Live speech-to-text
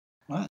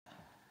What?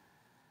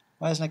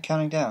 Why isn't it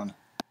counting down?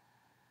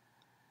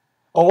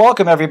 Well,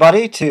 welcome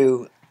everybody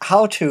to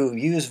how to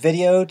use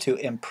video to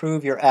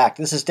improve your act.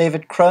 This is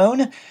David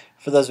Crone.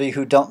 For those of you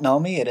who don't know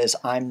me, it is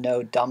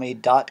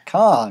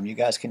I'mNoDummy.com. You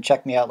guys can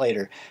check me out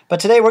later. But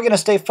today we're going to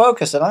stay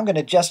focused, and I'm going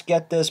to just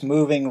get this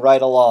moving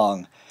right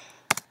along.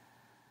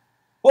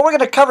 What we're going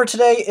to cover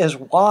today is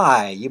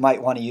why you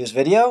might want to use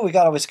video. We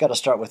always got to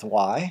start with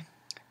why.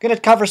 I'm going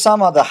to cover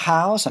some of the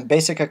how, some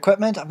basic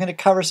equipment. I'm going to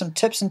cover some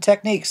tips and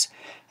techniques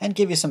and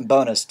give you some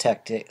bonus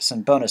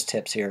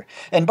tips here.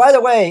 And by the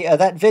way,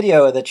 that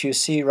video that you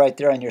see right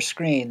there on your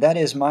screen, that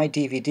is my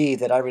DVD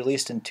that I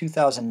released in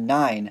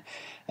 2009.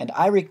 And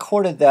I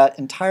recorded that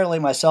entirely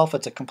myself.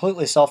 It's a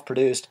completely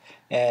self-produced,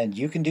 and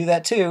you can do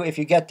that too if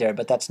you get there.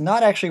 But that's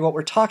not actually what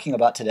we're talking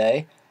about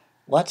today.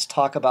 Let's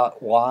talk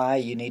about why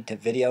you need to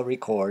video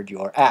record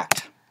your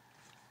act.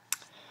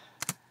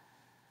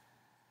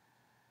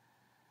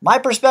 My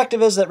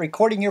perspective is that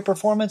recording your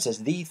performance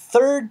is the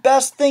third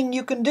best thing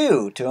you can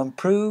do to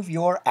improve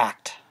your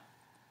act.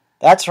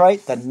 That's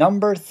right, the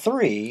number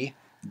 3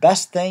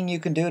 best thing you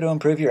can do to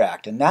improve your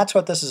act. And that's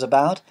what this is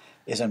about,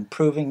 is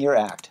improving your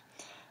act.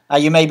 Now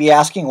you may be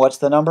asking, what's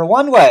the number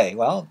 1 way?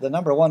 Well, the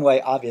number 1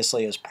 way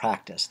obviously is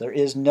practice. There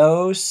is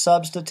no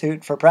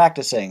substitute for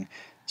practicing.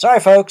 Sorry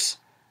folks,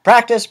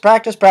 practice,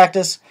 practice,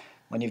 practice.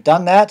 When you've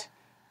done that,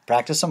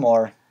 practice some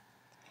more.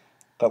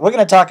 But we're going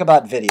to talk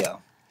about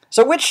video.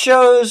 So which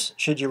shows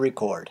should you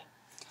record?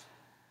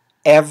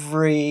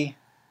 Every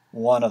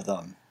one of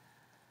them.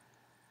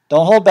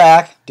 Don't hold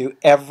back. Do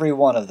every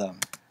one of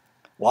them.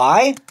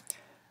 Why?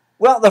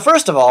 Well,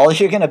 first of all,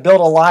 you're going to build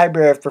a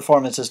library of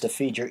performances to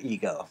feed your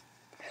ego.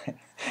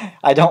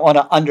 I don't want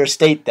to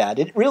understate that.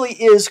 It really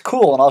is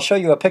cool, and I'll show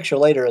you a picture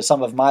later of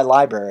some of my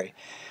library.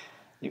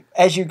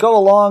 As you go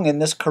along in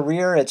this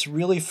career, it's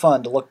really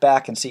fun to look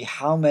back and see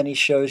how many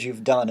shows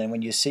you've done, and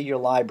when you see your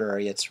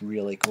library, it's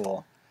really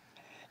cool.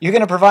 You're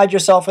going to provide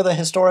yourself with a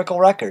historical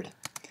record.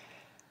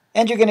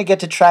 And you're going to get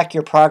to track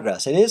your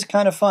progress. It is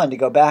kind of fun to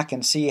go back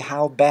and see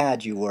how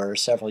bad you were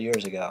several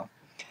years ago.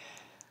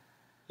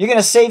 You're going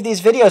to save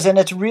these videos, and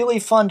it's really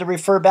fun to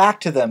refer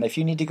back to them if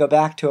you need to go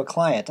back to a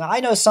client. Now,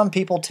 I know some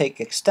people take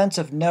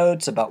extensive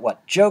notes about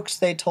what jokes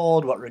they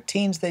told, what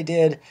routines they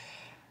did.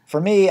 For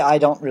me, I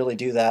don't really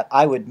do that.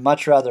 I would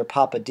much rather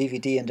pop a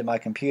DVD into my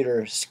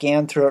computer,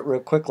 scan through it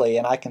real quickly,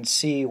 and I can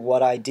see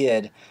what I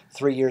did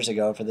 3 years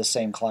ago for the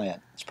same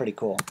client. It's pretty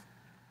cool.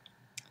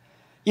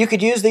 You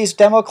could use these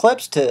demo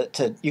clips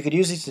to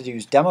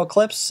use demo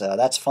clips.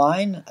 That's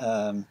fine.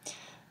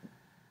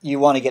 You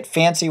want to get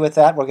fancy with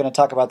that. We're going to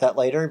talk about that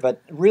later,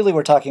 but really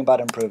we're talking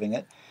about improving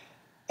it.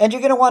 And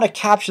you're going to want to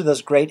capture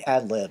those great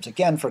ad-libs.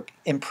 Again, for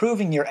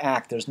improving your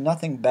act, there's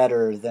nothing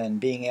better than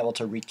being able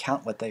to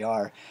recount what they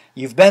are.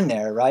 You've been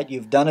there, right?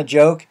 You've done a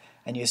joke,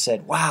 and you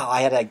said, wow,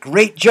 I had a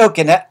great joke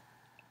in that.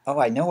 Oh,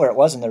 I know where it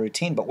was in the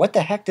routine, but what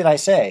the heck did I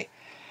say?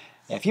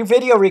 If you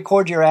video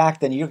record your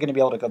act, then you're going to be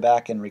able to go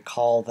back and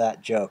recall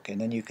that joke,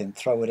 and then you can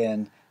throw it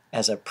in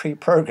as a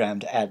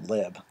pre-programmed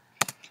ad-lib.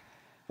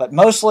 But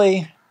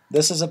mostly,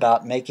 this is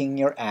about making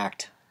your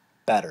act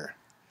better.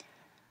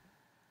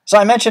 So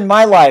I mentioned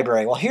my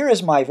library. Well, here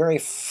is my very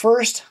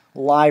first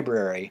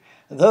library.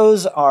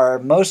 Those are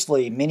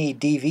mostly mini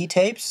DV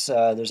tapes.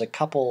 There's a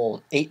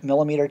couple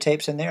 8mm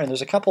tapes in there, and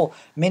there's a couple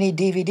mini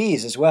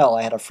DVDs as well.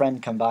 I had a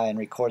friend come by and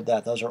record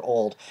that. Those are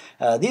old.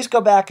 These go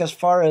back as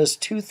far as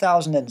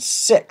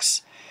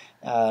 2006.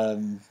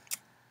 And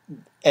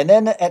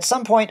then at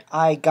some point,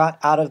 I got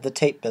out of the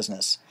tape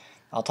business.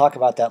 I'll talk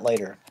about that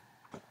later.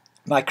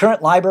 My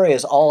current library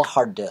is all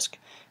hard disk.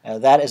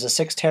 That is a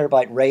 6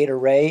 terabyte RAID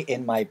array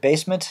in my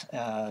basement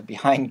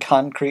behind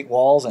concrete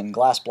walls and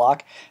glass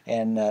block,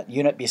 and the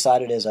unit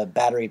beside it is a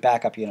battery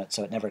backup unit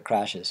so it never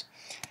crashes.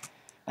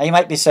 Now you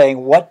might be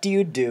saying, what do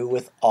you do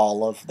with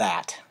all of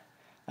that?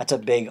 That's a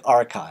big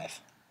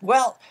archive.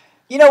 Well,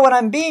 you know, when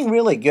I'm being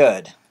really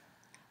good,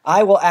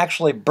 I will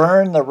actually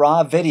burn the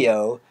raw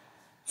video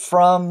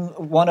from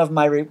one of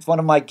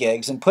my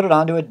gigs and put it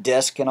onto a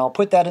disk, and I'll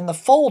put that in the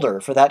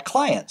folder for that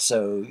client.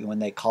 So when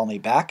they call me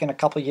back in a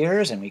couple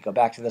years and we go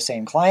back to the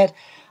same client,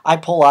 I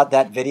pull out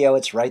that video,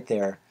 it's right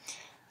there.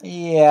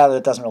 Yeah,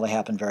 that doesn't really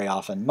happen very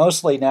often.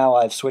 Mostly now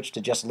I've switched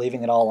to just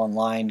leaving it all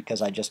online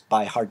because I just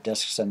buy hard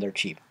disks and they're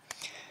cheap.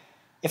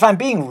 If I'm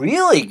being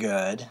really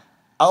good,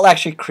 I'll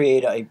actually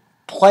create a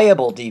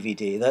playable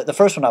DVD. The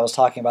first one I was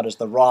talking about is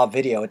the raw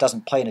video. It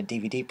doesn't play in a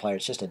DVD player,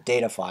 it's just a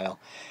data file.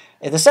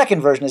 The second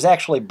version is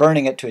actually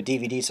burning it to a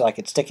DVD so I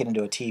could stick it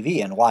into a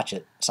TV and watch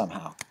it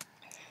somehow.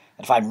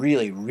 And if I'm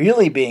really,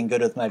 really being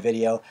good with my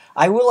video,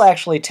 I will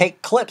actually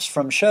take clips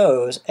from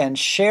shows and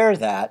share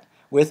that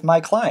with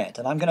my client.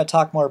 And I'm going to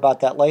talk more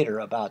about that later,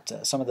 about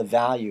some of the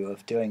value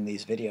of doing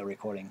these video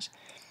recordings.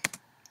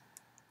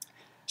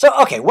 So,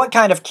 okay, what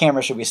kind of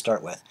camera should we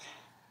start with?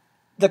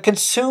 The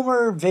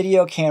consumer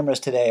video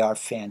cameras today are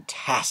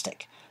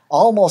fantastic.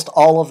 Almost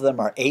all of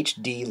them are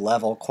HD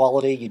level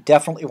quality. You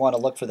definitely want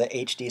to look for the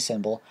HD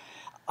symbol.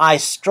 I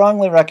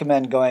strongly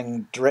recommend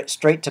going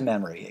straight to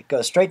memory.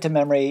 Go straight to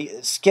memory,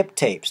 skip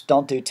tapes.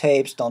 Don't do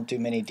tapes, don't do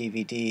mini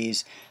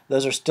DVDs.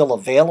 Those are still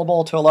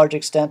available to a large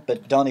extent,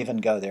 but don't even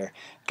go there.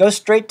 Go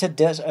straight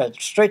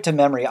to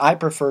memory. I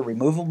prefer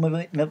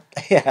removable,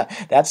 yeah,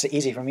 that's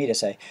easy for me to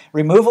say.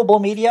 Removable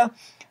media.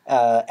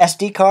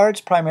 SD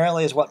cards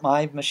primarily is what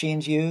my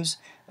machines use.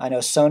 I know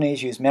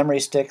Sony's use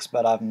memory sticks,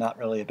 but I'm not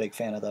really a big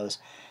fan of those.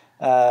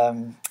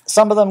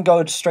 Some of them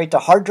go straight to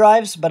hard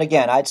drives, but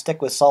again, I'd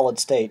stick with solid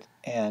state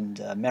and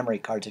memory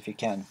cards if you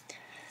can.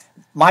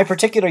 My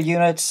particular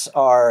units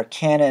are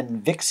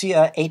Canon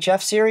Vixia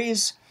HF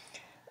series.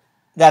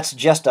 That's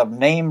just a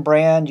name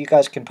brand. You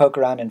guys can poke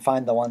around and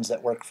find the ones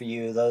that work for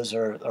you. Those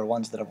are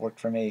ones that have worked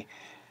for me.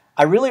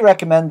 I really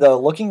recommend, though,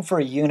 looking for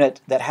a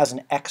unit that has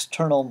an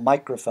external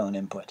microphone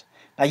input.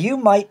 Now, you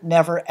might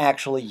never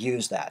actually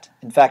use that.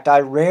 In fact, I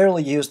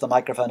rarely use the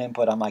microphone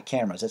input on my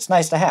cameras. It's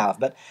nice to have,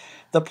 but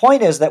the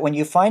point is that when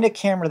you find a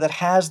camera that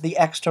has the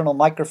external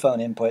microphone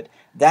input,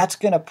 that's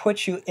going to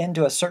put you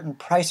into a certain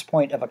price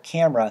point of a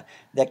camera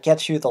that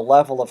gets you the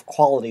level of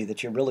quality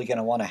that you're really going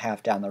to want to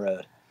have down the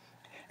road.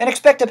 And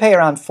expect to pay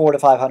around $400 to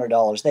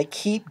 $500. They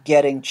keep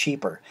getting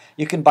cheaper.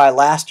 You can buy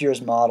last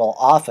year's model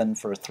often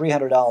for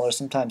 $300,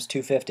 sometimes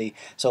 $250,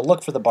 so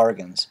look for the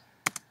bargains.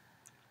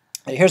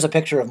 Here's a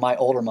picture of my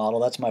older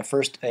model. That's my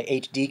first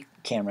HD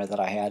camera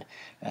that I had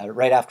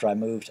right after I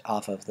moved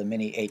off of the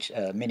mini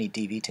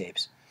DV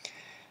tapes.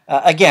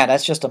 Again,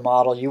 that's just a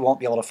model. You won't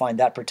be able to find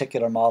that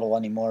particular model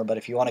anymore, but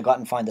if you want to go out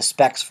and find the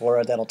specs for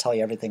it, that'll tell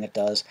you everything it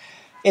does.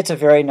 It's a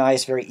very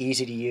nice, very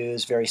easy to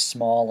use, very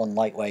small and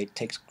lightweight.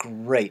 Takes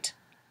great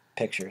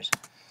pictures.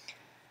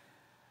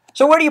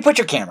 So where do you put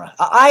your camera?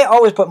 I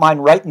always put mine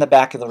right in the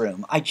back of the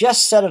room. I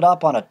just set it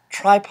up on a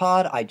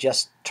tripod, I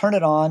just turn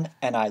it on,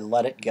 and I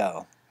let it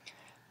go.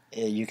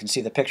 You can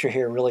see the picture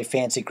here, really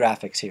fancy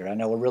graphics here. I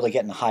know we're really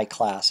getting high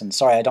class, and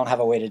sorry I don't have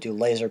a way to do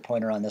laser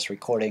pointer on this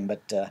recording,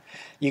 but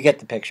you get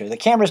the picture. The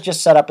camera's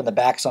just set up in the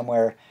back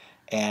somewhere,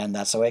 and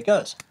that's the way it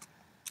goes.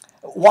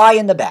 Why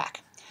in the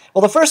back?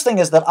 Well, the first thing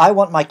is that I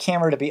want my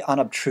camera to be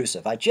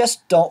unobtrusive. I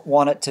just don't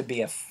want it to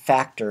be a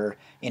factor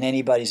in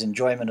anybody's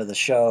enjoyment of the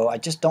show. I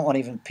just don't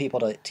want people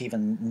to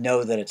even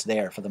know that it's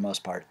there for the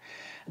most part,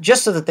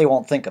 just so that they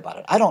won't think about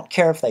it. I don't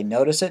care if they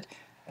notice it.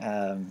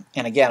 And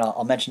again,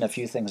 I'll mention a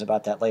few things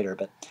about that later.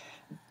 But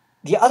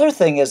the other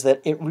thing is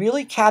that it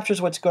really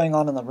captures what's going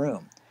on in the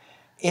room.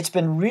 It's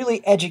been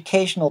really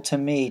educational to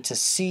me to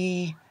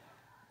see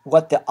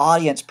what the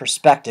audience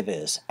perspective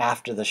is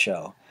after the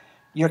show.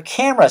 Your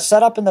camera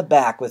set up in the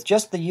back with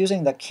just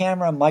using the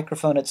camera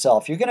microphone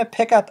itself, you're going to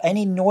pick up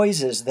any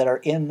noises that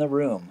are in the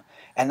room.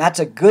 And that's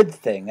a good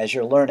thing as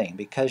you're learning,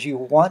 because you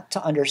want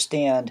to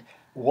understand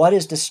what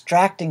is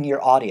distracting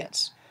your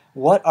audience.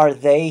 What are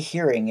they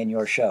hearing in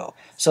your show?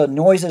 So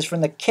noises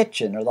from the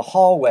kitchen or the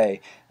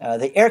hallway,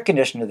 the air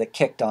conditioner that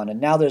kicked on,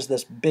 and now there's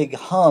this big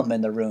hum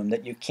in the room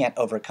that you can't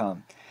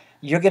overcome.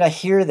 You're going to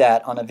hear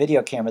that on a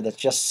video camera that's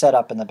just set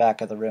up in the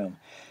back of the room.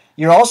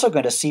 You're also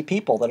going to see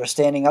people that are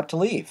standing up to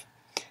leave.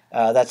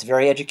 That's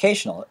very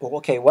educational.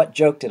 Okay, what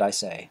joke did I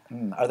say?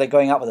 Are they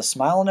going out with a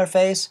smile on their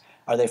face?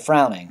 Are they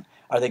frowning?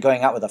 Are they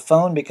going out with a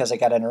phone because they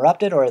got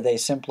interrupted, or are they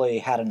simply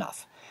had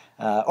enough?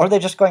 Or they're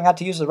just going out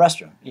to use the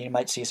restroom. You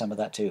might see some of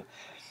that too.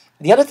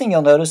 The other thing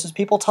you'll notice is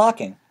people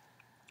talking.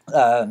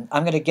 I'm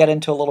going to get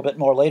into a little bit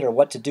more later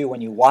what to do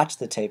when you watch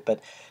the tape, but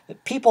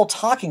people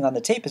talking on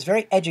the tape is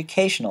very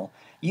educational.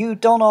 You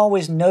don't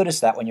always notice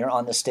that when you're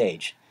on the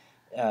stage.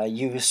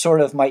 You sort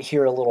of might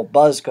hear a little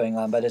buzz going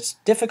on, but it's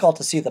difficult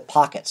to see the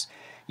pockets.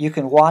 You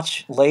can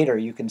watch later,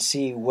 you can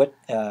see what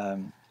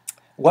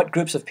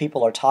groups of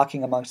people are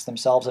talking amongst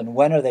themselves and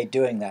when are they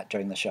doing that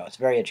during the show. It's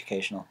very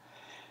educational.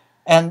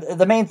 And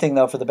the main thing,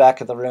 though, for the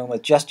back of the room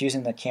with just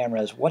using the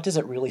camera is what does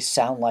it really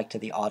sound like to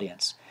the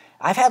audience?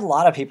 I've had a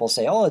lot of people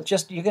say, oh,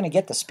 you're going to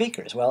get the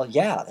speakers. Well,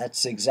 yeah,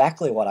 that's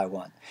exactly what I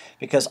want,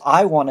 because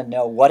I want to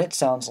know what it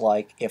sounds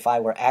like if I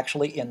were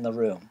actually in the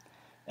room.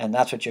 And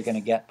that's what you're going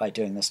to get by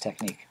doing this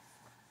technique.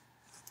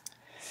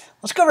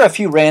 Let's go over a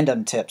few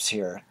random tips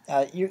here.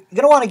 You're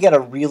going to want to get a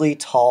really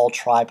tall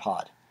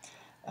tripod.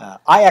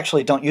 I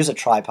actually don't use a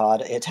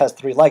tripod. It has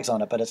 3 legs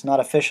on it, but it's not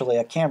officially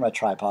a camera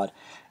tripod.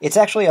 It's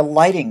actually a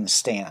lighting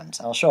stand.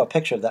 I'll show a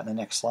picture of that in the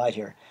next slide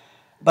here.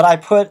 But I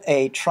put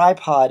a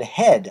tripod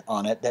head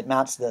on it that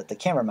mounts the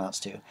camera mounts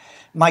to.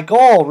 My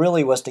goal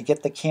really was to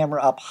get the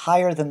camera up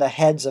higher than the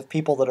heads of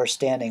people that are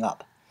standing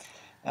up.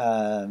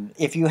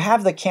 If you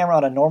have the camera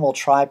on a normal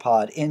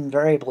tripod,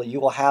 invariably you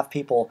will have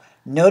people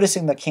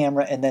noticing the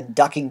camera and then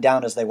ducking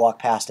down as they walk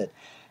past it.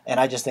 And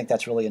I just think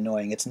that's really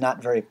annoying. It's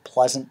not very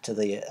pleasant to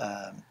the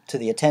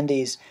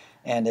attendees,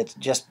 and it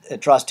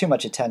draws too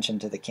much attention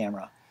to the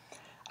camera.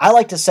 I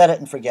like to set it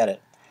and forget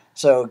it.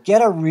 So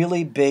get a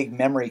really big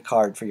memory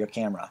card for your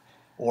camera,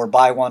 or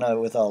buy one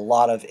with a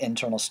lot of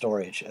internal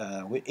storage,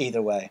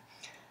 either way.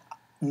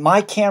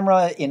 My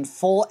camera in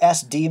full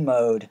SD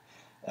mode,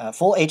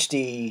 full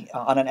HD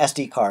on an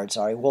SD card,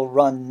 will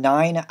run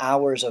 9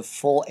 hours of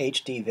full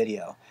HD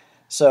video.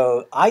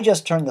 So I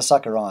just turn the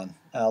sucker on.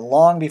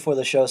 Long before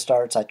the show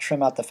starts, I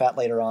trim out the fat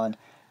later on.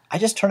 I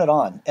just turn it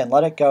on and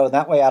let it go, and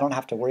that way I don't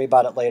have to worry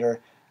about it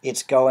later.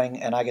 It's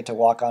going, and I get to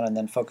walk on and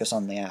then focus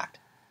on the act.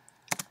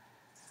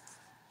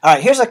 All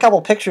right, here's a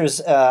couple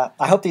pictures. I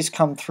hope these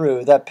come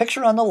through. The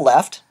picture on the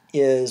left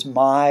is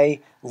my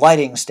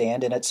lighting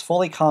stand in its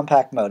fully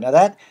compact mode. Now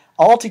that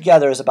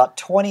altogether is about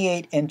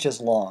 28 inches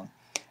long,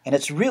 and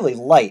it's really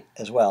light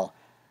as well.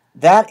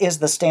 That is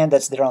the stand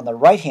that's there on the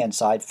right-hand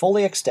side,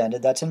 fully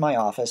extended. That's in my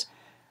office.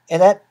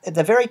 And that at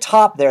the very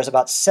top there is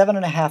about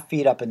 7.5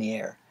 feet up in the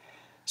air.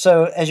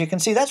 So as you can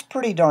see, that's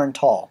pretty darn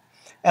tall.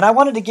 And I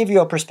wanted to give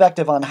you a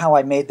perspective on how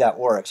I made that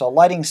work. So a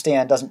lighting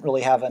stand doesn't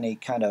really have any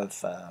kind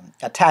of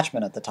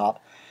attachment at the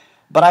top.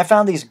 But I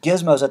found these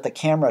gizmos at the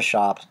camera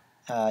shop.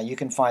 You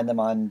can find them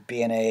on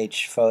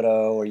B&H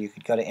Photo, or you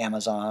could go to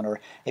Amazon. Or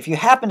if you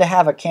happen to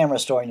have a camera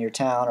store in your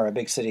town or a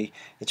big city,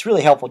 it's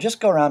really helpful. Just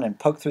go around and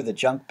poke through the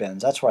junk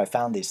bins. That's where I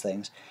found these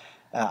things.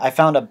 I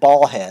found a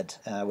ball head,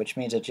 which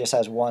means it just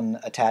has one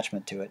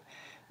attachment to it.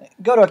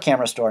 Go to a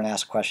camera store and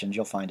ask questions.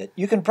 You'll find it.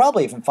 You can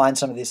probably even find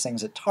some of these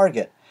things at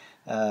Target.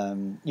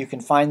 You can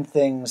find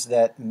things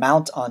that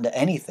mount onto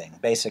anything,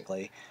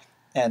 basically,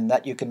 and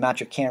that you can mount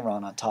your camera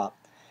on top.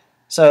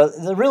 So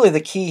really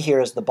the key here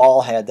is the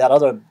ball head. That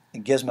other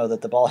gizmo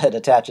that the ball head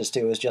attaches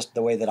to is just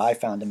the way that I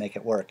found to make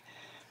it work.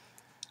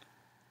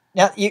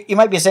 Now, you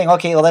might be saying,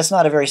 okay, well, that's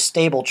not a very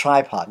stable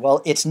tripod.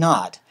 Well, it's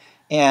not.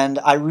 And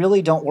I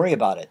really don't worry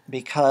about it,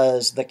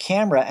 because the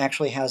camera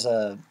actually has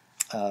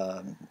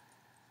an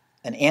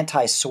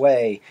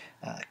anti-sway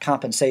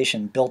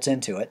compensation built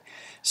into it.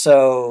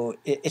 So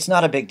it's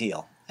not a big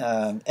deal.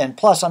 And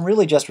plus, I'm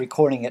really just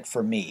recording it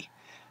for me.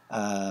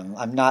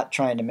 I'm not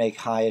trying to make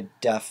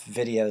high-def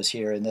videos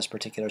here in this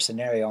particular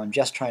scenario. I'm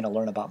just trying to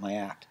learn about my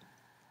act.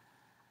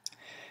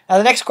 Now,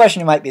 the next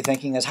question you might be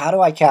thinking is, how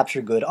do I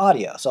capture good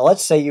audio? So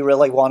let's say you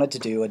really wanted to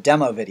do a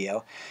demo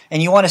video,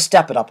 and you want to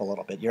step it up a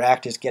little bit. Your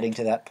act is getting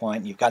to that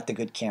point. You've got the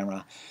good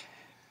camera.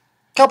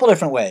 A couple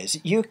different ways.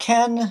 You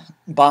can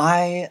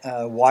buy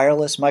a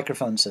wireless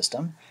microphone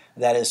system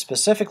that is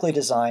specifically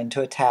designed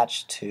to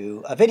attach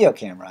to a video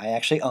camera. I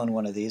actually own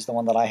one of these. The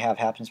one that I have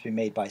happens to be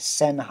made by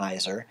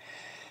Sennheiser.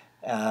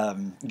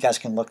 You guys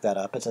can look that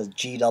up. It's a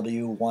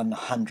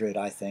GW100,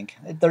 I think.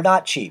 They're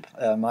not cheap.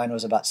 Mine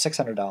was about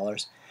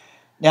 $600.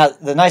 Now,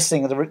 the nice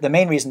thing, the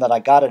main reason that I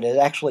got it, it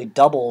actually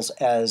doubles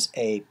as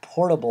a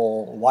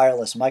portable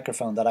wireless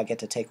microphone that I get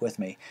to take with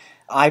me.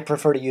 I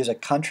prefer to use a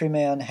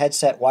Countryman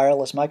headset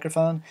wireless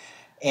microphone,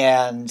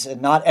 and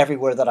not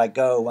everywhere that I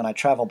go when I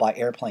travel by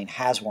airplane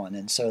has one.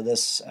 And so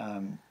this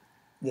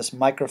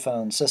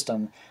microphone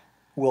system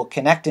will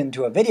connect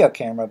into a video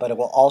camera, but it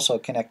will also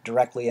connect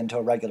directly into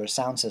a regular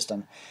sound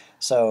system.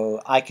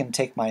 So I can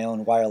take my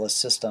own wireless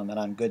system, and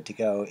I'm good to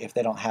go if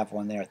they don't have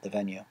one there at the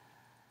venue.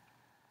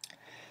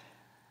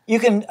 You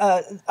can,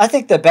 I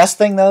think the best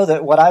thing, though,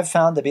 that what I've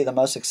found to be the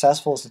most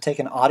successful is to take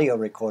an audio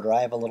recorder.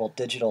 I have a little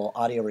digital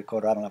audio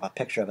recorder. I don't have a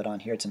picture of it on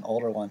here. It's an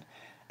older one.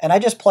 And I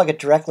just plug it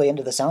directly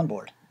into the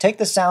soundboard. Take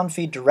the sound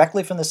feed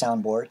directly from the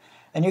soundboard,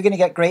 and you're going to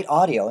get great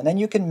audio. And then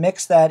you can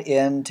mix that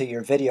into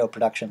your video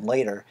production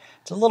later.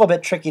 It's a little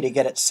bit tricky to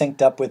get it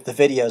synced up with the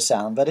video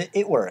sound, but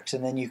it works.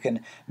 And then you can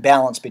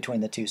balance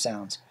between the two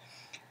sounds.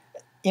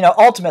 You know,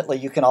 ultimately,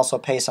 you can also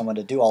pay someone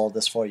to do all of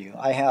this for you.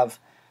 I have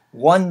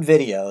one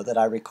video that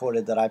I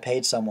recorded that I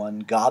paid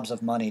someone gobs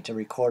of money to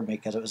record me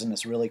because it was in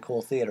this really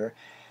cool theater.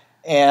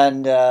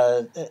 And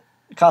it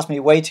cost me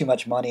way too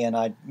much money, and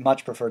I'd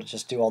much prefer to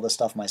just do all this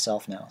stuff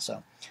myself now.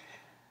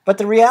 But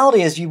the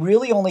reality is you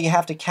really only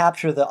have to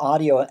capture the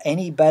audio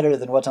any better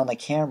than what's on the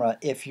camera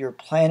if you're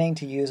planning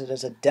to use it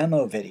as a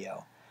demo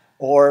video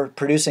or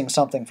producing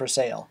something for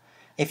sale.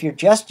 If you're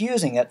just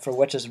using it for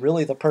which is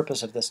really the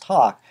purpose of this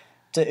talk,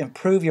 to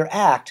improve your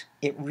act,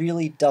 it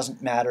really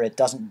doesn't matter. It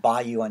doesn't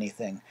buy you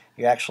anything.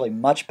 You're actually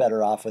much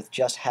better off with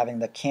just having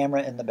the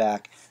camera in the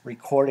back,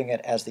 recording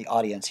it as the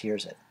audience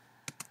hears it.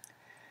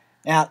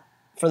 Now,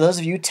 for those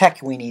of you tech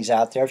weenies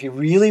out there, if you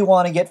really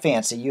want to get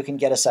fancy, you can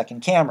get a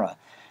second camera.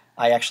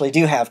 I actually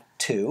do have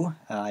two.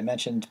 I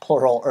mentioned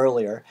plural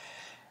earlier.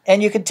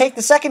 And you can take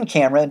the second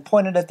camera and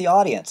point it at the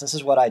audience. This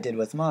is what I did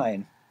with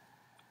mine.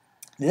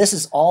 This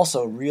is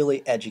also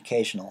really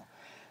educational,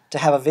 to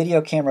have a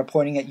video camera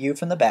pointing at you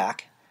from the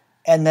back,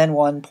 and then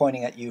one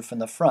pointing at you from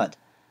the front,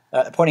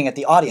 pointing at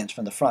the audience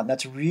from the front.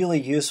 That's really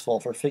useful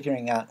for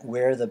figuring out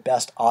where the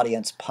best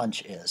audience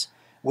punch is.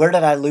 Where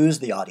did I lose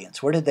the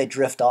audience? Where did they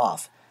drift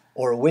off?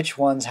 Or which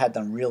ones had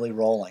them really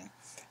rolling?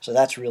 So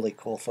that's really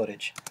cool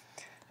footage.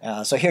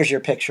 So here's your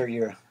picture,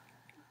 your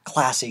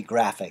classy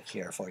graphic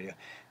here for you.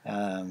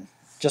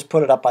 Just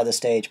put it up by the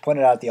stage, point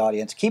it out at the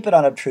audience, keep it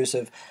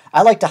unobtrusive.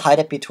 I like to hide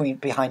it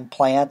behind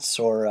plants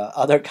or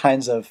other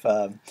kinds of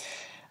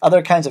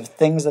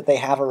things that they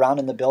have around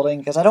in the building,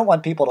 because I don't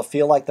want people to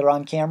feel like they're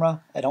on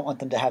camera. I don't want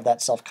them to have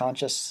that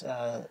self-conscious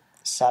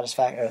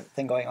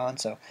thing going on,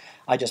 so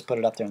I just put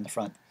it up there in the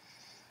front.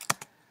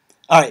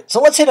 All right, so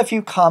let's hit a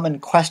few common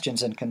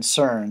questions and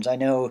concerns. I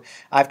know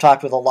I've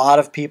talked with a lot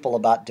of people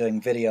about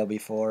doing video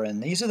before,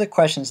 and these are the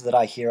questions that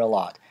I hear a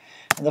lot.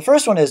 And the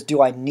first one is,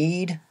 do I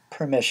need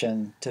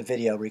permission to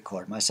video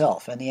record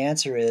myself? And the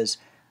answer is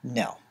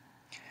no.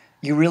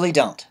 You really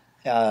don't.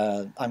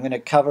 I'm going to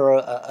cover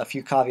a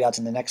few caveats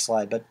in the next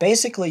slide, but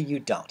basically you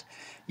don't.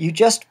 You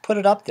just put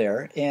it up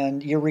there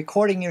and you're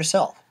recording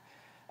yourself.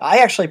 I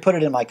actually put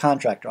it in my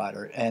contract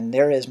writer, and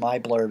there is my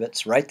blurb.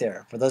 It's right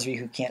there. For those of you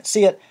who can't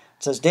see it,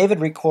 it says David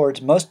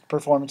records most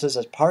performances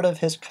as part of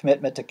his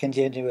commitment to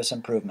continuous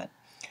improvement.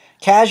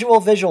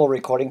 Casual visual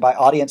recording by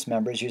audience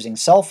members using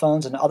cell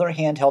phones and other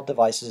handheld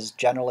devices is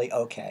generally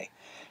okay.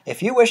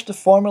 If you wish to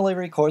formally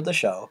record the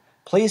show,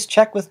 please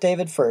check with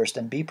David first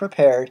and be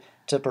prepared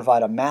to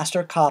provide a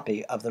master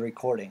copy of the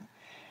recording.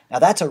 Now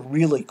that's a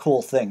really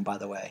cool thing, by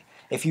the way.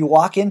 If you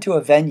walk into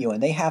a venue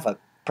and they have a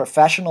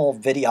professional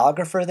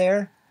videographer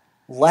there,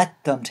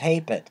 let them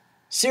tape it.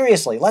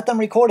 Seriously, let them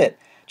record it.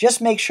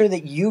 Just make sure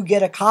that you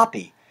get a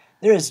copy.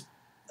 There is,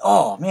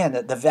 oh man,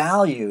 the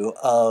value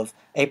of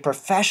a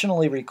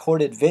professionally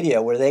recorded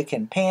video where they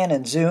can pan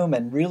and zoom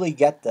and really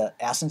get the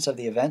essence of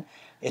the event,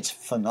 it's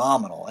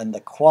phenomenal. And the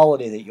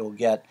quality that you'll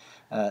get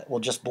will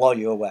just blow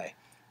you away.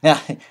 Now,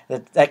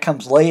 that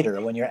comes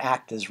later when your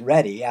act is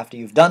ready, after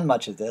you've done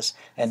much of this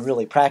and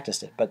really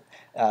practiced it. But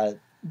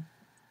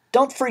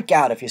don't freak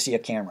out if you see a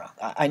camera.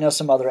 I know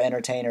some other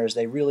entertainers,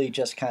 they really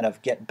just kind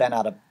of get bent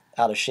out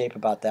of shape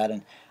about that,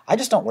 and I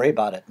just don't worry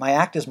about it. My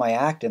act is my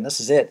act, and this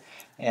is it.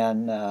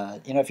 And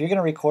if you're going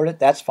to record it,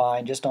 that's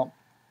fine. Just don't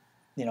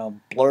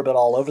blurb it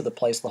all over the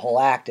place, the whole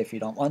act, if you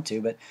don't want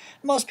to. But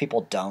most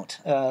people don't.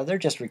 They're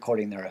just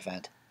recording their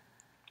event.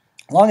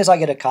 As long as I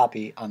get a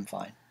copy, I'm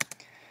fine.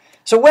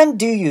 So when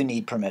do you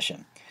need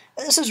permission?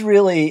 This is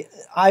really,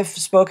 I've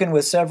spoken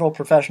with several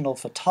professional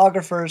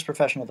photographers,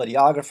 professional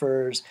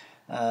videographers.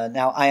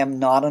 Now, I am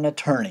not an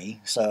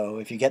attorney, so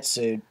if you get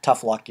sued,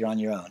 tough luck, you're on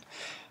your own.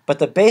 But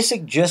the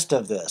basic gist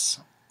of this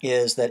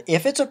is that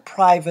if it's a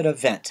private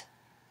event,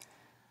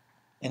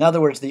 in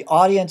other words, the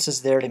audience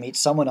is there to meet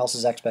someone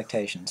else's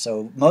expectations.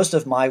 So most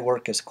of my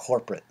work is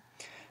corporate.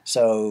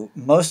 So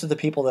most of the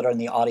people that are in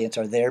the audience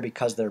are there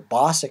because their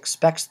boss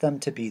expects them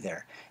to be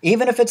there.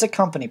 Even if it's a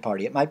company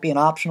party, it might be an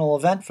optional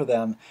event for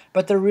them,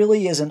 but there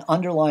really is an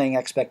underlying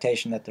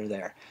expectation that they're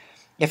there.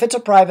 If it's a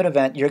private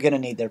event, you're going to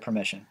need their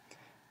permission.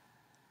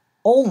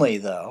 Only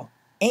though,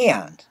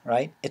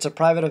 right? It's a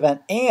private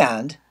event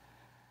and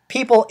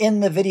people in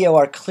the video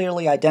are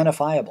clearly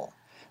identifiable.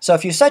 So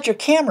if you set your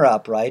camera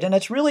up right and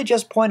it's really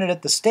just pointed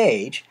at the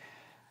stage,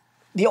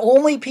 the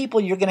only people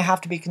you're going to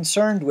have to be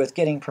concerned with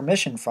getting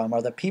permission from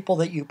are the people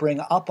that you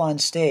bring up on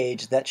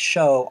stage that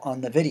show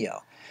on the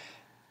video.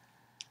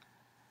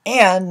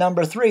 And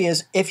number 3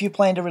 is if you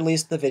plan to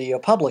release the video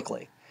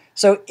publicly.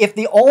 So if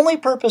the only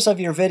purpose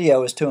of your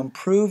video is to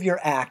improve your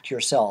act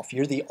yourself,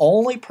 you're the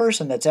only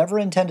person that's ever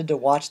intended to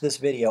watch this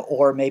video,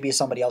 or maybe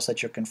somebody else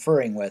that you're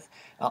conferring with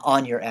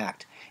on your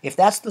act. If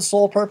that's the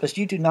sole purpose,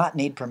 you do not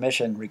need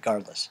permission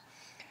regardless.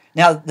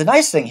 Now, the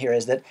nice thing here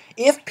is that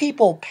if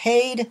people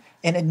paid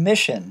an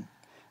admission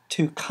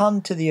to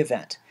come to the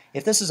event,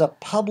 if this is a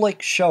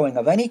public showing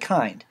of any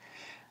kind,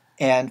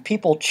 and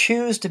people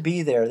choose to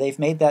be there, they've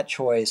made that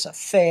choice, a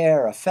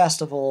fair, a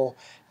festival,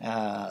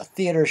 a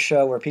theater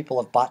show where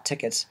people have bought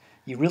tickets,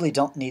 you really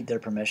don't need their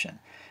permission.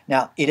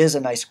 Now, it is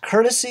a nice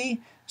courtesy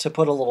to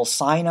put a little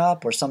sign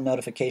up or some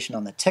notification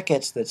on the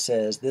tickets that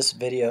says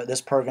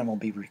this program will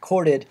be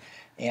recorded,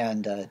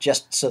 and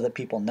just so that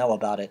people know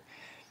about it.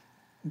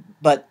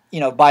 But,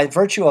 by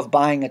virtue of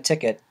buying a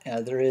ticket,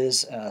 there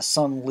is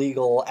some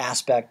legal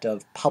aspect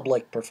of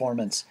public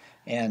performance,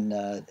 and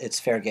it's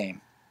fair game.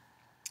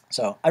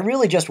 So I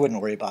really just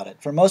wouldn't worry about it.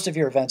 For most of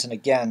your events, and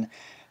again,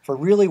 for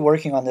really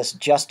working on this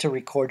just to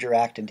record your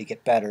act and to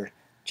get better,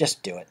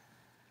 just do it.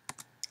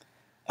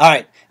 All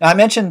right, now I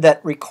mentioned that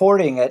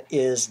recording it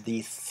is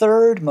the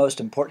 3rd most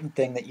important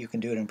thing that you can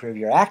do to improve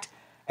your act,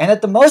 and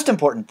that the most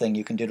important thing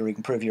you can do to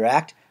improve your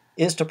act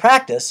is to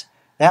practice.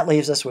 That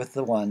leaves us with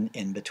the one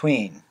in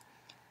between.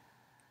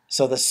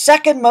 So the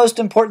 2nd most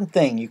important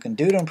thing you can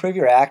do to improve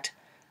your act,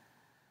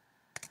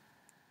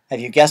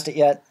 have you guessed it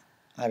yet?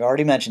 I've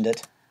already mentioned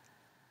it.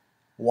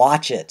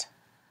 Watch it.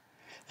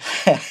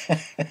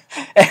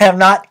 And I'm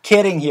not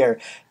kidding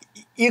here.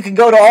 You can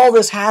go to all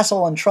this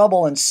hassle and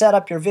trouble and set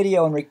up your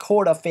video and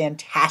record a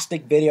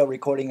fantastic video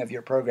recording of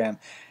your program.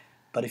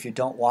 But if you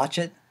don't watch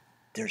it,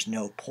 there's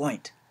no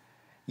point.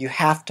 You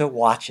have to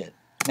watch it.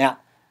 Now,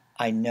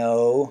 I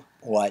know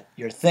what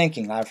you're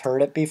thinking. I've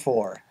heard it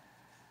before.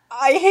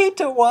 I hate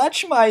to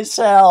watch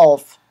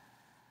myself.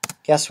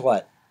 Guess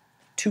what?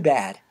 Too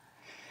bad.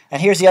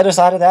 And here's the other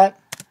side of that.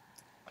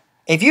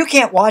 If you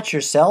can't watch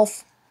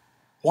yourself,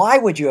 why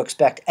would you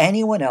expect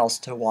anyone else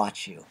to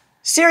watch you?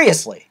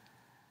 Seriously.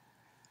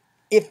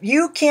 If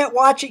you can't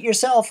watch it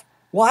yourself,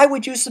 why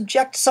would you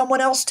subject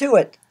someone else to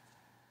it?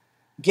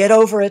 Get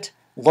over it,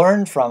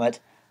 learn from it,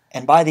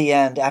 and by the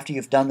end, after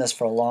you've done this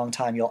for a long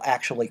time, you'll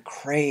actually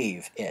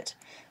crave it.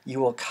 You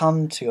will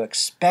come to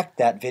expect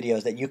that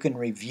videos that you can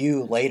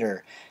review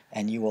later,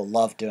 and you will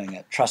love doing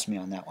it. Trust me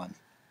on that one.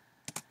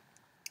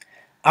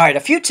 All right,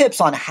 a few tips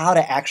on how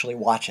to actually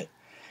watch it.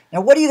 Now,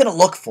 what are you going to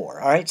look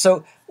for? All right,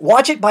 so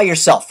watch it by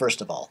yourself,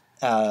 first of all.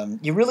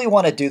 You really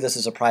want to do this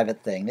as a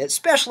private thing,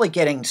 especially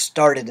getting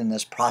started in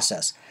this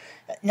process.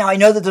 Now, I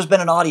know that there's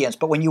been an audience,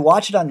 but when you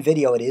watch it on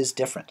video, it is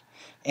different.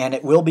 And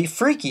it will be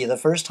freaky the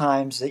first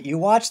times that you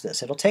watch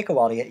this. It'll take a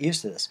while to get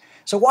used to this.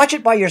 So watch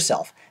it by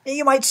yourself.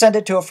 You might send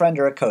it to a friend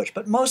or a coach,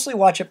 but mostly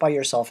watch it by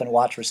yourself and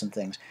watch for some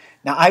things.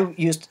 Now,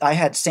 I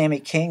had Sammy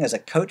King as a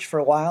coach for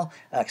a while.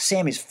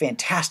 Sammy's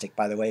fantastic,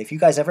 by the way. If you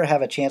guys ever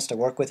have a chance to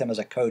work with him as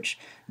a coach,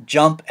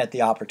 jump at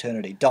the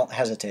opportunity. Don't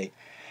hesitate.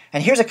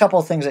 And here's a couple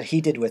of things that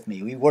he did with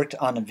me. We worked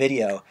on a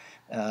video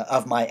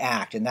of my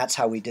act, and that's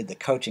how we did the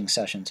coaching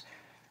sessions.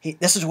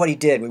 This is what he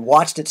did. We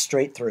watched it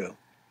straight through.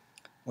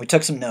 We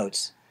took some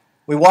notes.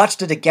 We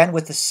watched it again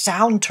with the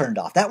sound turned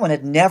off. That one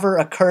had never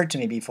occurred to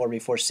me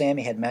before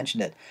Sammy had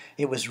mentioned it.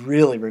 It was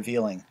really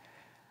revealing.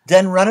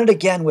 Then run it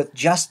again with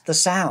just the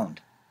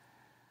sound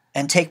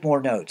and take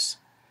more notes.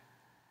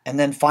 And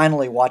then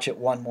finally watch it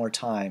one more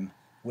time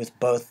with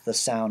both the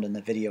sound and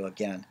the video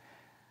again.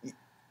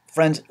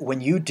 Friends,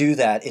 when you do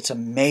that, it's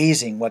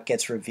amazing what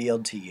gets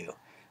revealed to you.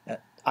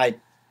 I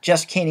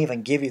just can't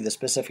even give you the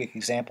specific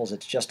examples.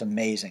 It's just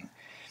amazing.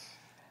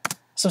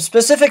 Some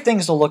specific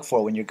things to look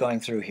for when you're going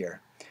through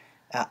here.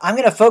 I'm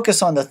going to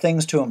focus on the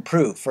things to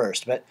improve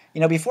first, but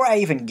before I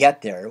even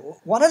get there,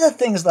 one of the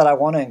things that I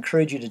want to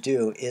encourage you to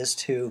do is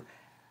to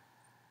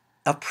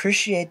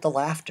appreciate the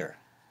laughter.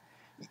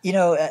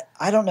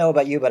 I don't know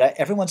about you, but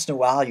every once in a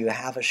while you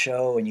have a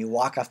show and you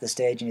walk off the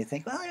stage and you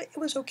think, well, it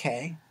was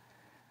okay.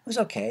 It was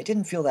okay. It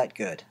didn't feel that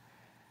good.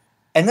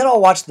 And then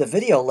I'll watch the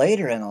video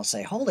later and I'll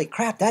say, holy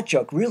crap, that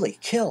joke really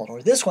killed,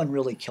 or this one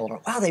really killed, or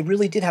wow, they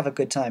really did have a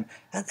good time.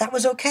 That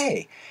was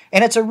okay.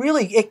 And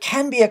it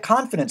can be a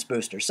confidence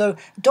booster. So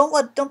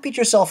don't beat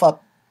yourself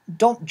up.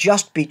 Don't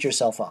just beat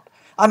yourself up.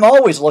 I'm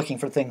always looking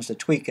for things to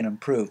tweak and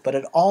improve, but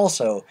it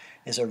also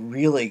is a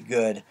really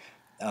good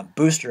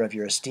booster of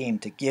your esteem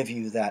to give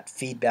you that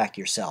feedback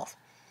yourself.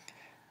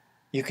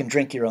 You can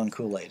drink your own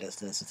Kool-Aid as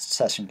the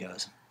session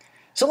goes.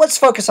 So let's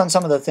focus on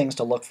some of the things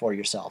to look for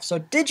yourself. So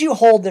did you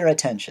hold their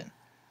attention?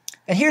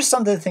 And here's some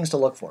of the things to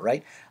look for,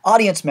 right?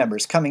 Audience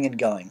members coming and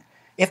going.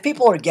 If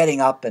people are getting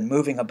up and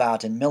moving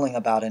about and milling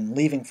about and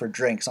leaving for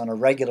drinks on a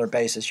regular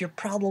basis, you're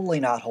probably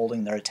not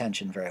holding their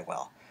attention very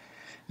well.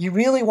 You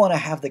really want to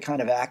have the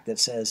kind of act that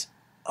says,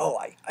 oh,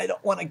 I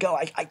don't want to go.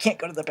 I can't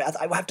go to the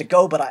bathroom. I have to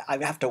go, but I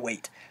have to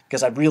wait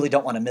because I really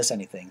don't want to miss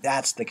anything.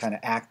 That's the kind of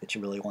act that you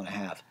really want to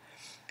have.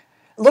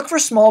 Look for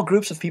small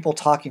groups of people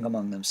talking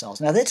among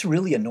themselves. Now, that's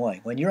really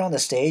annoying. When you're on the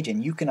stage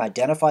and you can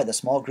identify the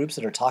small groups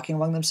that are talking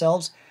among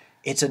themselves,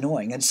 it's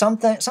annoying. And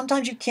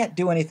sometimes you can't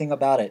do anything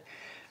about it.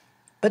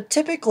 But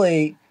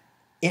typically,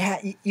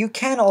 you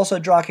can also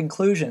draw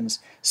conclusions.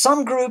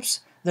 Some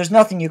groups, there's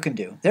nothing you can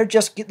do.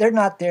 They're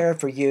not there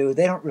for you.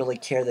 They don't really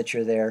care that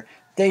you're there.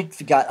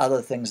 They've got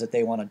other things that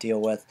they want to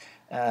deal with,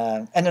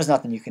 and there's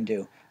nothing you can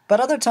do. But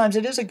other times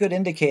it is a good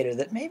indicator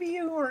that maybe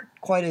you weren't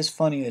quite as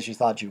funny as you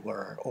thought you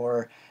were,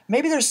 or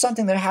maybe there's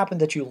something that happened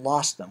that you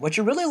lost them. What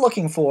you're really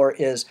looking for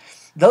is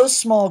those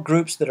small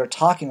groups that are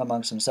talking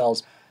amongst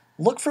themselves,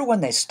 look for when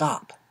they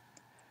stop.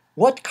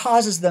 What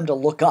causes them to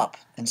look up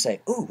and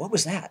say, ooh, what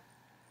was that?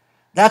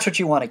 That's what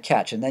you want to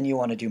catch, and then you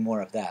want to do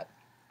more of that.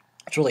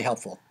 It's really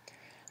helpful.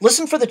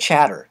 Listen for the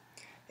chatter.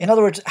 In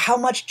other words, how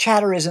much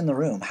chatter is in the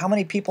room? How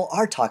many people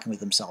are talking with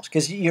themselves?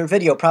 Because your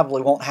video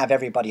probably won't have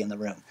everybody in the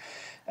room.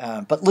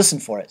 But listen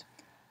for it.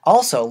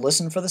 Also,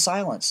 listen for the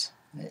silence.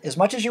 As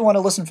much as you want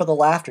to listen for the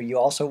laughter, you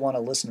also want to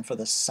listen for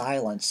the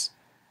silence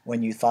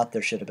when you thought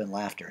there should have been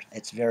laughter.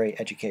 It's very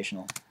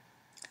educational.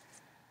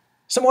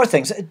 Some more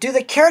things. Do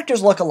the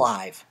characters look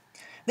alive?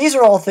 These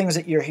are all things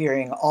that you're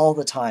hearing all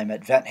the time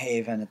at Vent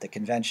Haven, at the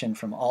convention,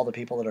 from all the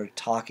people that are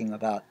talking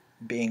about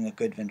being a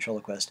good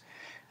ventriloquist.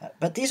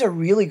 But these are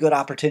really good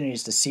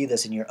opportunities to see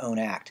this in your own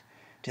act.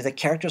 Do the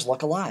characters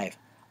look alive?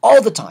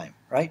 All the time,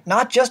 right?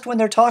 Not just when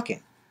they're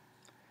talking.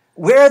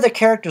 Where are the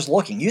characters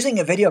looking? Using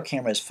a video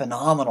camera is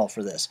phenomenal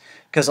for this,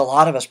 because a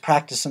lot of us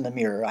practice in the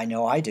mirror. I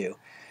know I do.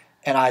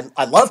 And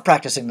I love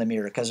practicing in the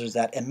mirror because there's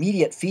that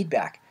immediate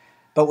feedback.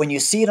 But when you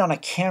see it on a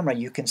camera,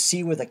 you can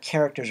see where the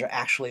characters are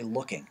actually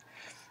looking.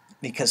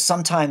 Because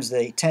sometimes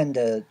it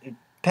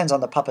depends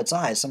on the puppet's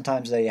eyes.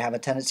 Sometimes they have a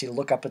tendency to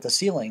look up at the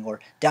ceiling or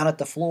down at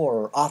the floor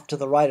or off to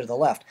the right or the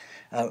left.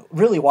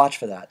 Really watch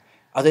for that.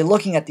 Are they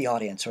looking at the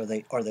audience, or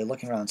are they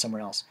looking around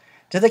somewhere else?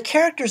 Do the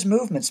characters'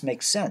 movements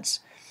make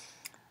sense?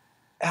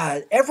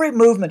 Every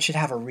movement should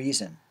have a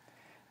reason.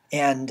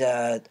 And,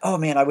 oh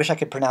man, I wish I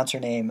could pronounce her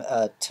name.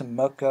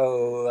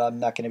 Tomoko, I'm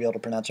not going to be able to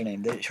pronounce her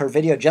name. Her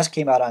video just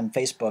came out on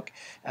Facebook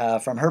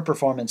from her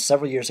performance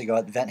several years ago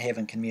at the Vent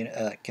Haven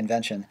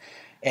convention.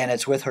 And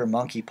it's with her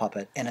monkey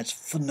puppet, and it's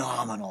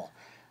phenomenal.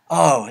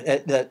 Oh,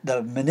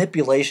 the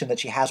manipulation that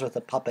she has with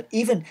the puppet.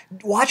 Even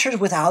watch her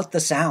without the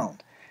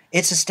sound.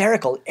 It's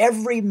hysterical.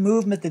 Every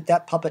movement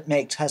that puppet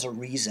makes has a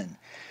reason.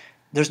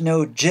 There's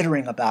no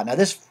jittering about. Now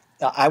this,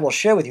 I will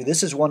share with you,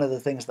 this is one of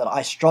the things that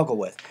I struggle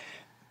with.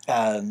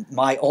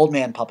 My old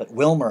man puppet,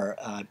 Wilmer,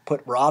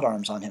 put rod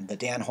arms on him, the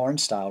Dan Horn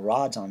style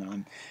rods on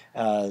him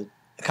a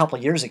couple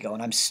of years ago,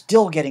 and I'm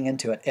still getting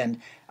into it.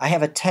 And I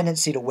have a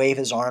tendency to wave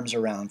his arms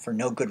around for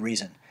no good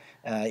reason.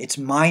 It's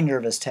my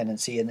nervous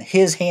tendency, and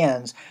his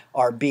hands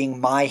are being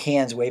my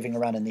hands waving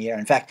around in the air.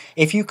 In fact,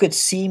 if you could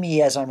see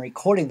me as I'm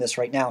recording this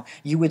right now,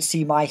 you would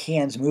see my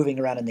hands moving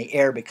around in the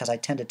air because I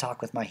tend to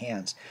talk with my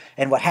hands.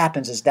 And what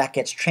happens is that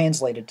gets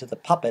translated to the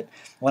puppet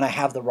when I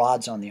have the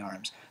rods on the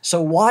arms.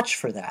 So watch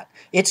for that.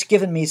 It's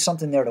given me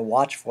something there to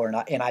watch for,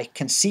 and I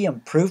can see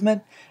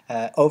improvement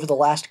over the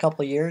last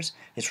couple of years.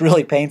 It's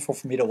really painful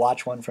for me to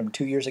watch one from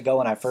 2 years ago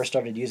when I first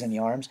started using the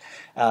arms.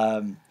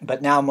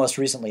 But now, most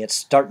recently, it's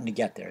starting to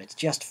get there. It's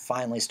just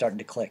finally starting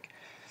to click.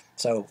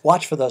 So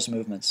watch for those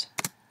movements.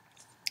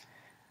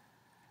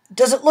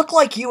 Does it look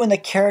like you and the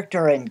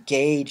character are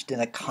engaged in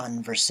a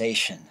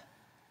conversation?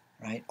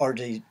 Right? Or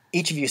do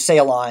each of you say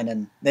a line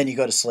and then you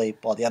go to sleep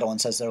while the other one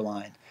says their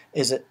line?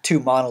 Is it two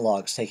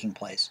monologues taking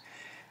place?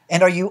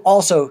 And are you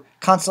also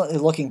constantly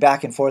looking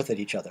back and forth at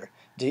each other?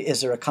 Is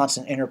there a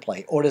constant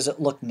interplay? Or does it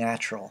look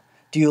natural?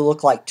 Do you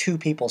look like two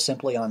people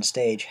simply on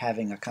stage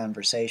having a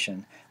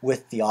conversation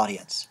with the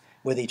audience,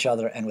 with each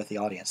other and with the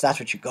audience?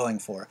 That's what you're going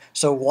for.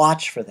 So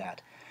watch for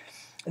that.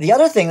 The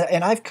other thing,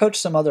 and I've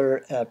coached some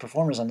other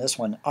performers on this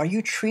one, are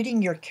you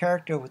treating your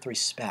character with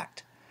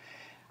respect?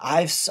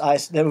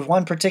 There was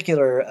one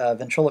particular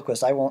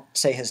ventriloquist, I won't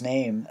say his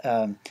name,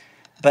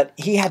 but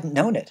he hadn't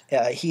known it.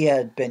 He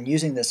had been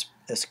using this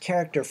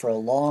character for a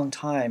long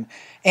time,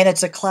 and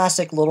it's a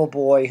classic little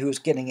boy who's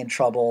getting in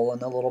trouble,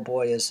 and the little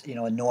boy is,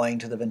 annoying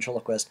to the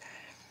ventriloquist.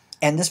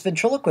 And this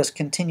ventriloquist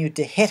continued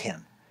to hit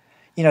him.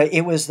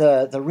 It was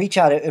the reach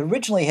out. It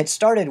originally had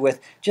started with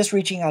just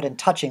reaching out and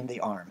touching the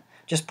arm,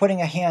 just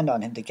putting a hand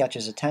on him to catch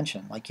his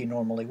attention like you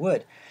normally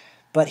would.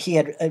 But he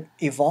had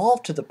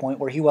evolved to the point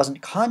where he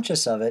wasn't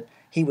conscious of it.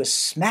 He was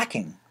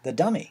smacking the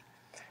dummy.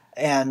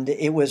 And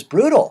it was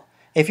brutal.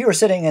 If you were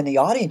sitting in the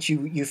audience,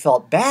 you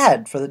felt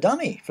bad for the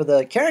dummy, for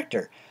the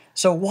character.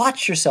 So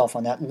watch yourself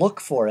on that. Look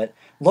for it.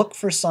 Look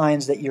for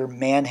signs that you're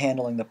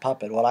manhandling the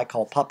puppet, what I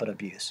call puppet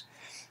abuse.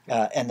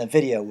 And the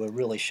video will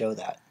really show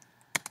that.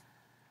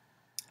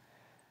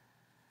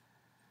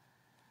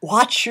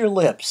 Watch your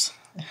lips,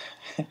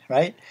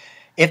 right?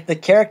 If the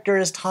character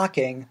is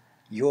talking,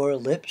 your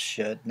lips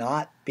should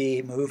not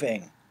be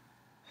moving.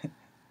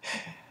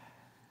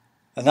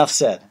 Enough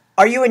said.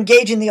 Are you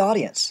engaging the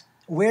audience?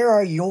 Where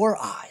are your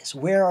eyes?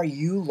 Where are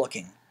you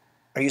looking?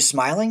 Are you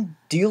smiling?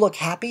 Do you look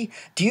happy?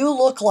 Do you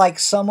look like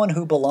someone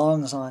who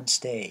belongs on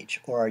stage?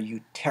 Or are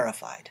you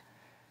terrified?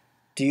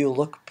 Do you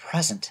look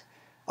present?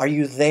 Are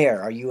you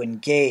there? Are you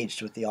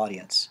engaged with the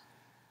audience?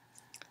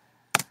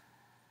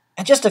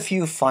 And just a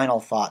few final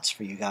thoughts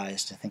for you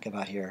guys to think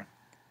about here.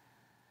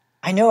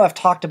 I know I've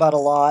talked about a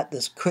lot.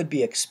 This could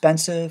be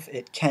expensive.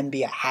 It can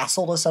be a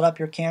hassle to set up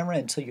your camera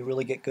until you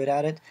really get good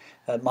at it.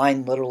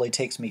 Mine literally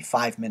takes me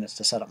 5 minutes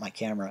to set up my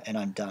camera and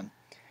I'm done.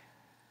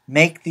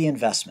 Make the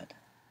investment.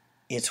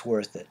 It's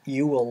worth it.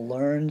 You will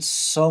learn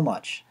so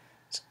much.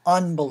 It's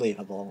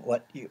unbelievable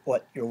what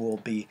will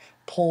be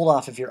pulled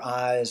off of your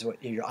eyes.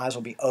 Your eyes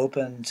will be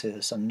open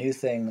to some new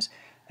things,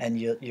 and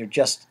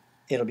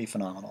it'll be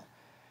phenomenal.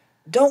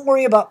 Don't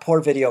worry about poor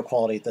video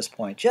quality at this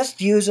point. Just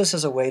use this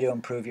as a way to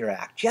improve your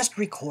act. Just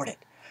record it.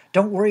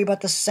 Don't worry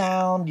about the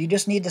sound. You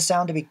just need the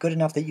sound to be good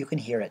enough that you can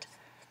hear it.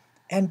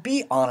 And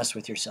be honest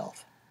with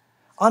yourself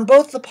on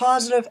both the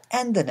positive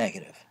and the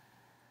negative.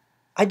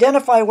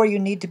 Identify where you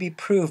need to be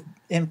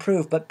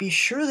improved, but be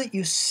sure that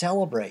you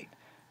celebrate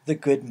the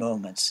good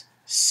moments.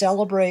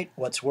 Celebrate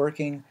what's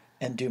working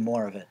and do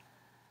more of it.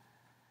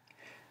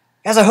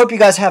 Guys, I hope you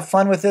guys have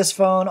fun with this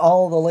phone.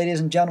 All the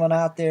ladies and gentlemen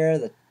out there,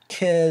 the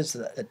kids,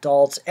 the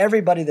adults,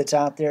 everybody that's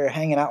out there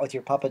hanging out with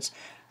your puppets.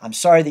 I'm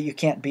sorry that you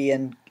can't be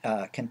in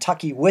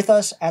Kentucky with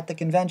us at the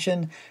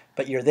convention,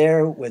 but you're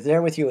there. We're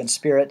there with you in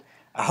spirit.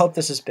 I hope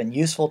this has been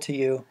useful to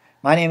you.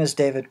 My name is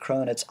David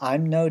Crone. It's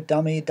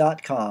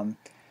I'mNoDummy.com.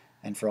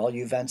 And for all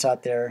you vents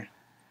out there,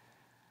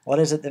 what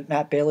is it that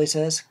Matt Bailey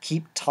says?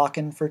 Keep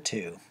talking for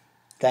two.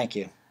 Thank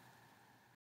you.